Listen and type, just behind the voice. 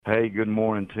Hey, good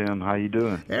morning, Tim. How you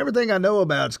doing? Everything I know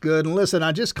about's good. And listen,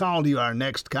 I just called you our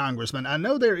next congressman. I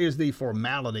know there is the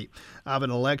formality of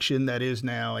an election that is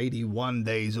now 81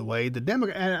 days away. The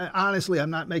Democrat, honestly, I'm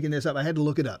not making this up. I had to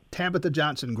look it up. Tabitha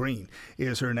Johnson Green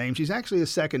is her name. She's actually a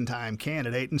second-time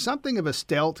candidate and something of a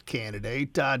stealth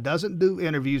candidate. Doesn't do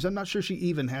interviews. I'm not sure she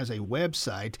even has a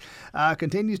website.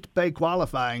 Continues to pay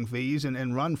qualifying fees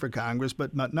and run for Congress,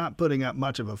 but not putting up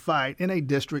much of a fight in a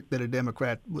district that a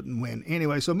Democrat wouldn't win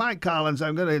anyway. So Mike Collins,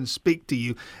 I'm going to speak to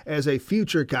you as a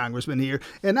future congressman here.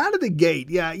 And out of the gate,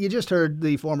 yeah, you just heard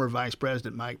the former Vice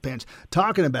President Mike Pence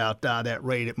talking about that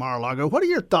raid at Mar-a-Lago. What are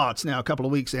your thoughts now a couple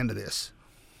of weeks into this?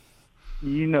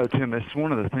 You know, Tim, it's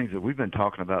one of the things that we've been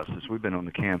talking about since we've been on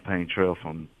the campaign trail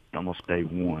from almost day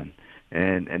one.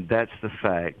 And that's the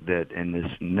fact that in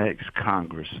this next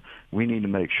Congress, we need to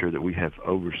make sure that we have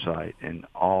oversight in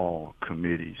all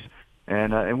committees.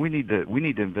 And we need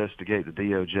to investigate the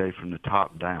DOJ from the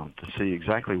top down to see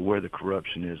exactly where the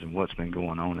corruption is and what's been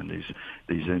going on in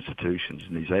these institutions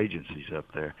and these agencies up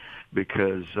there,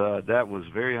 because that was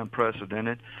very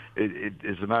unprecedented.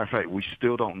 As a matter of fact, we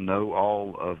still don't know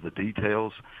all of the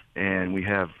details, and we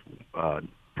have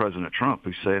President Trump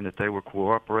who's saying that they were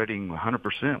cooperating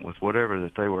 100% with whatever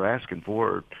that they were asking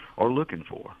for or looking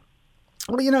for.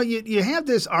 Well, you know, you have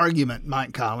this argument,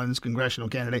 Mike Collins, congressional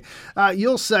candidate.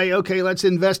 You'll say, okay, let's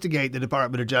investigate the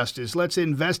Department of Justice. Let's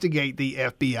investigate the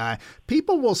FBI.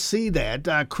 People will see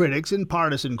that, critics and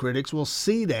partisan critics will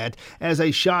see that as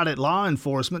a shot at law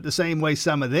enforcement, the same way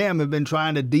some of them have been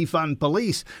trying to defund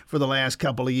police for the last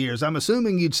couple of years. I'm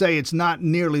assuming you'd say it's not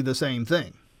nearly the same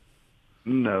thing.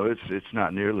 No, it's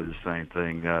not nearly the same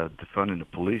thing. Defunding the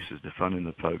police is defunding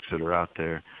the folks that are out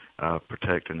there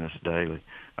protecting us daily.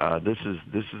 This is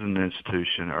an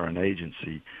institution or an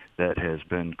agency that has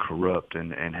been corrupt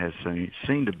and has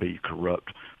seemed to be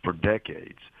corrupt for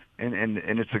decades. And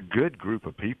it's a good group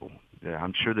of people. Yeah,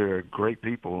 I'm sure there are great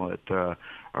people that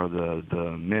are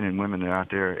the men and women that are out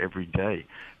there every day.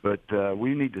 But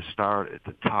we need to start at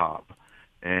the top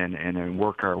and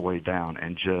work our way down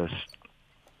and just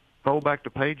fold back the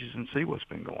pages and see what's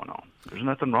been going on. There's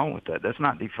nothing wrong with that. That's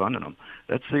not defunding them.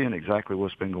 That's seeing exactly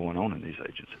what's been going on in these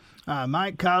agencies.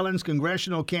 Mike Collins,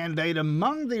 congressional candidate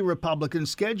among the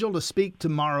Republicans, scheduled to speak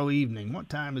tomorrow evening. What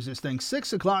time is this thing?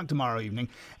 6 o'clock tomorrow evening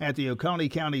at the Oconee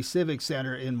County Civic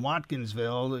Center in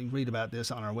Watkinsville. You can read about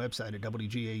this on our website at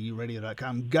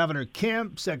WGAUradio.com. Governor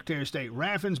Kemp, Secretary of State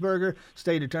Raffensperger,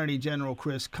 State Attorney General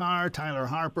Chris Carr, Tyler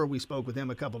Harper. We spoke with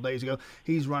him a couple days ago.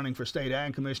 He's running for State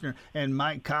Ag Commissioner. And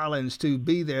Mike Collins to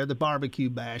be there, the barbecue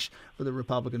bash for the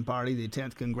Republican Party, the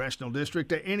 10th Congressional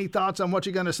District. Any thoughts on what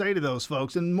you're going to say to those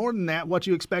folks? And more than that, what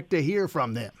you expect to hear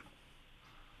from them?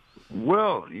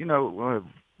 Well, you know,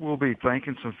 we'll be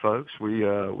thanking some folks. We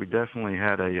definitely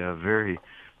had a very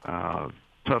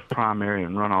tough primary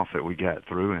and runoff that we got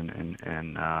through,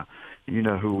 and you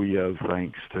know who we owe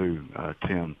thanks to,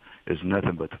 Tim, is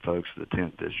nothing but the folks of the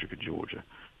 10th District of Georgia.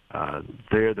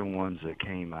 They're the ones that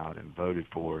came out and voted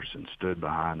for us and stood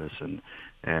behind us, and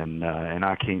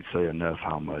I can't say enough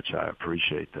how much I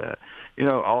appreciate that. You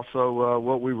know, also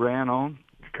what we ran on,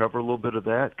 cover a little bit of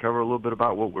that, cover a little bit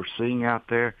about what we're seeing out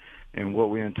there and what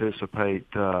we anticipate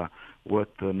what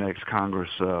the next Congress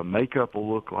makeup will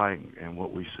look like and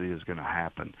what we see is going to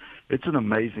happen. It's an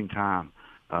amazing time.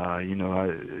 You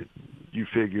know, you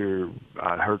figure,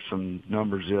 I heard some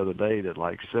numbers the other day that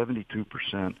like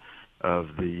 72%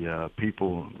 of the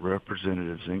people,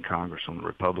 representatives in Congress on the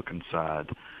Republican side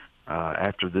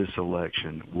after this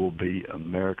election will be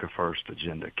America First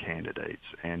agenda candidates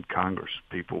and Congress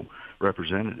people,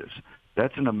 representatives.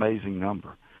 That's an amazing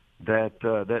number. That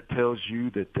tells you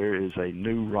that there is a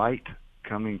new right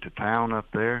coming to town up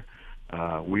there.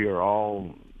 We are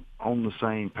all on the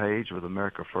same page with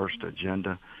America First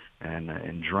agenda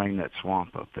and drain that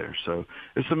swamp up there. So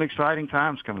there's some exciting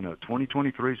times coming up.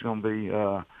 2023 is going to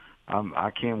be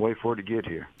I can't wait for it to get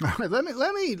here. All right,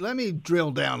 let me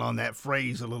drill down on that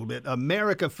phrase a little bit.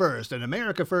 America First, an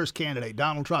America First candidate.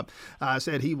 Donald Trump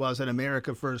said he was an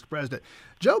America First president.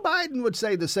 Joe Biden would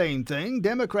say the same thing.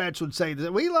 Democrats would say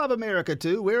that we love America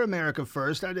too. We're America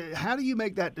First. How do you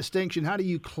make that distinction? How do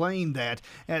you claim that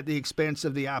at the expense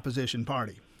of the opposition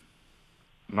party?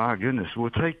 My goodness.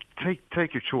 Well, take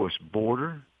your choice.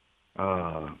 Border.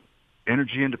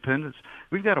 Energy independence.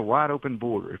 We've got a wide open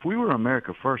border. If we were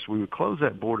America First, we would close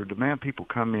that border, demand people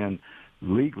come in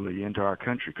legally into our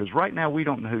country, because right now we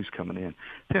don't know who's coming in.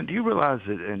 Tim, do you realize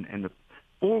that in the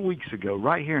 4 weeks ago,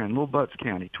 right here in Little Butts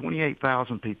County,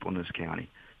 28,000 people in this county,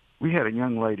 we had a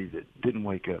young lady that didn't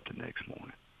wake up the next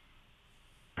morning.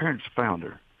 Parents found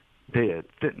her dead,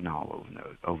 fentanyl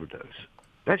overdose.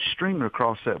 That's streaming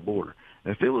across that border.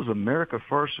 If it was America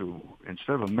first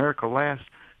instead of America last,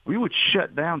 we would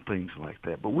shut down things like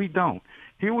that. But we don't.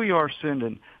 Here we are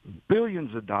sending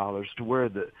billions of dollars to where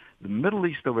the Middle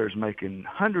East over there is making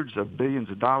hundreds of billions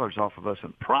of dollars off of us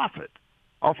in profit,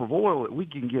 off of oil that we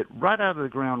can get right out of the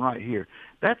ground right here.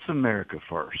 That's America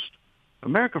first.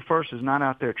 America first is not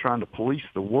out there trying to police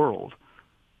the world.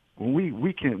 We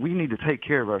need to take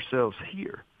care of ourselves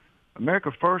here.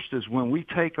 America first is when we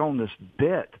take on this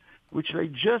debt, which they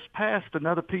just passed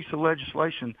another piece of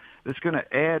legislation that's going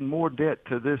to add more debt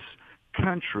to this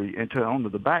country and onto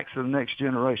the backs of the next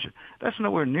generation. That's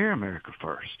nowhere near America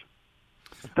first.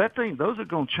 Those are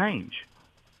going to change.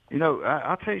 You know,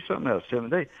 I'll tell you something else,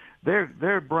 Tim.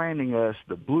 They're branding us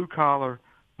the blue collar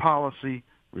policy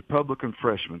Republican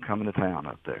freshman coming to town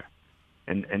up there.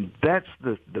 And that's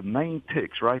the main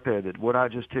ticks right there, that what I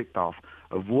just ticked off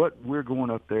of what we're going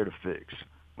up there to fix.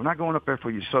 We're not going up there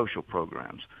for your social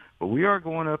programs, but we are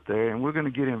going up there and we're going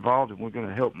to get involved and we're going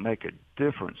to help make a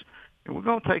difference. And we're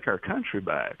going to take our country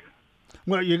back.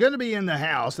 Well, you're going to be in the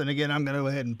House, and again, I'm going to go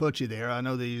ahead and put you there. I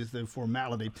know the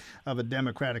formality of a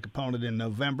Democratic opponent in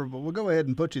November, but we'll go ahead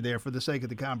and put you there for the sake of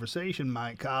the conversation,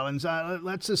 Mike Collins.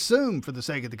 Let's assume, for the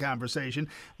sake of the conversation,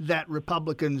 that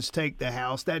Republicans take the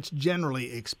House. That's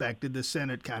generally expected. The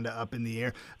Senate kind of up in the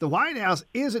air. The White House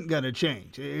isn't going to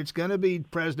change. It's going to be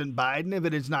President Biden. If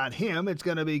it is not him, it's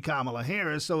going to be Kamala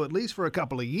Harris. So at least for a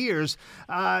couple of years,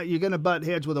 you're going to butt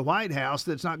heads with a White House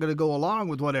that's not going to go along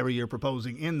with whatever you're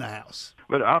proposing in the House.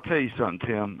 But I'll tell you something,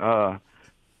 Tim.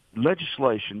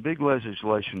 Big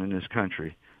legislation in this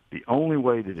country, the only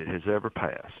way that it has ever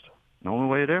passed, the only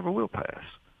way it ever will pass,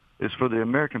 is for the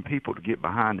American people to get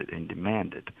behind it and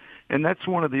demand it. And that's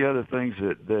one of the other things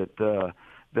that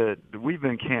we've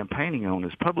been campaigning on,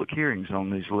 is public hearings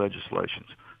on these legislations.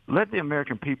 Let the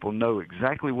American people know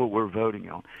exactly what we're voting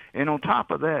on. And on top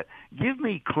of that, give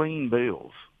me clean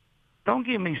bills. Don't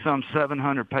give me some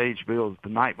 700-page bill the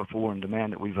night before and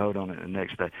demand that we vote on it the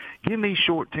next day. Give me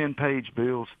short 10-page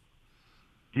bills.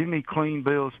 Give me clean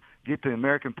bills. Get the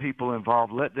American people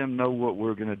involved. Let them know what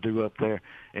we're going to do up there.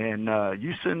 And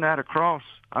you send that across.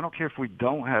 I don't care if we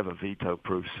don't have a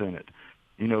veto-proof Senate.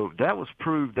 You know, that was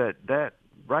proved that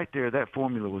right there, that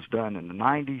formula was done in the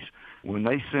 90s when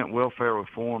they sent welfare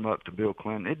reform up to Bill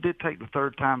Clinton. It did take the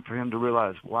third time for him to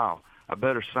realize, wow, I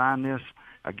better sign this.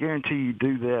 I guarantee you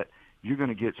do that, you're going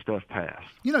to get stuff passed.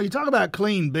 You know, you talk about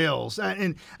clean bills,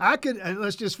 and I could,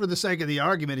 let's just for the sake of the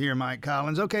argument here, Mike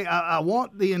Collins, okay, I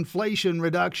want the Inflation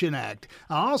Reduction Act.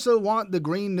 I also want the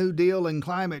Green New Deal and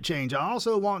climate change. I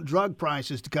also want drug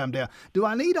prices to come down. Do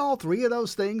I need all three of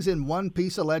those things in one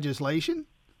piece of legislation,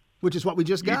 which is what we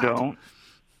just got? You don't.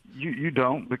 You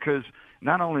don't, because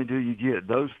not only do you get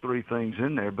those three things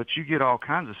in there, but you get all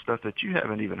kinds of stuff that you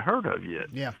haven't even heard of yet.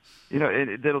 Yeah. You know,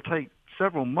 it'll take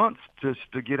several months just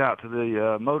to get out to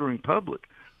the motoring public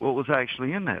what was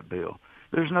actually in that bill.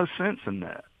 There's no sense in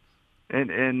that. And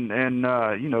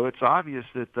you know, it's obvious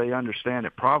that they understand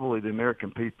that probably the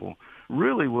American people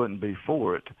really wouldn't be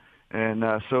for it. And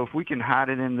so if we can hide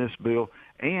it in this bill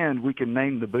and we can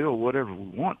name the bill whatever we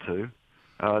want to,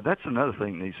 that's another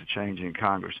thing that needs to change in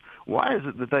Congress. Why is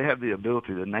it that they have the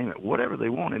ability to name it whatever they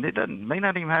want, and it may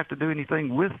not even have to do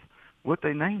anything with what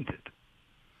they named it?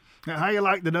 Now, how you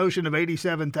like the notion of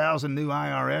 87,000 new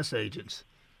IRS agents?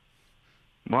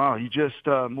 Wow, you just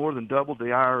more than doubled the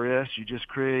IRS. You just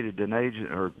created an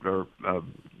agent or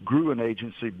grew an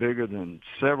agency bigger than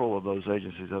several of those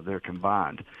agencies up there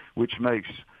combined, which makes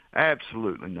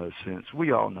absolutely no sense.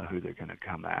 We all know who they're going to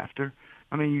come after.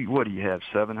 I mean, what do you have,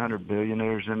 700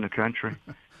 billionaires in the country?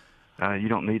 You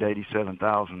don't need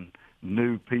 87,000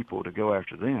 new people to go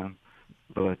after them.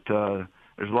 But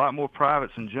there's a lot more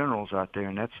privates and generals out there,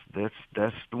 and that's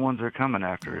the ones they're coming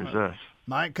after is us.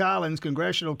 Mike Collins,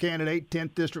 congressional candidate,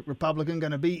 10th District Republican,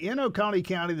 going to be in Oconee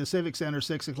County, the Civic Center,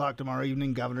 6 o'clock tomorrow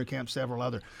evening. Governor Kemp, several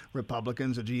other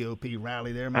Republicans, a GOP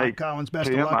rally there. Mike Collins, best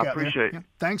of luck out there. I appreciate it. Yeah.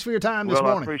 Thanks for your time this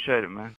morning. I appreciate it, man.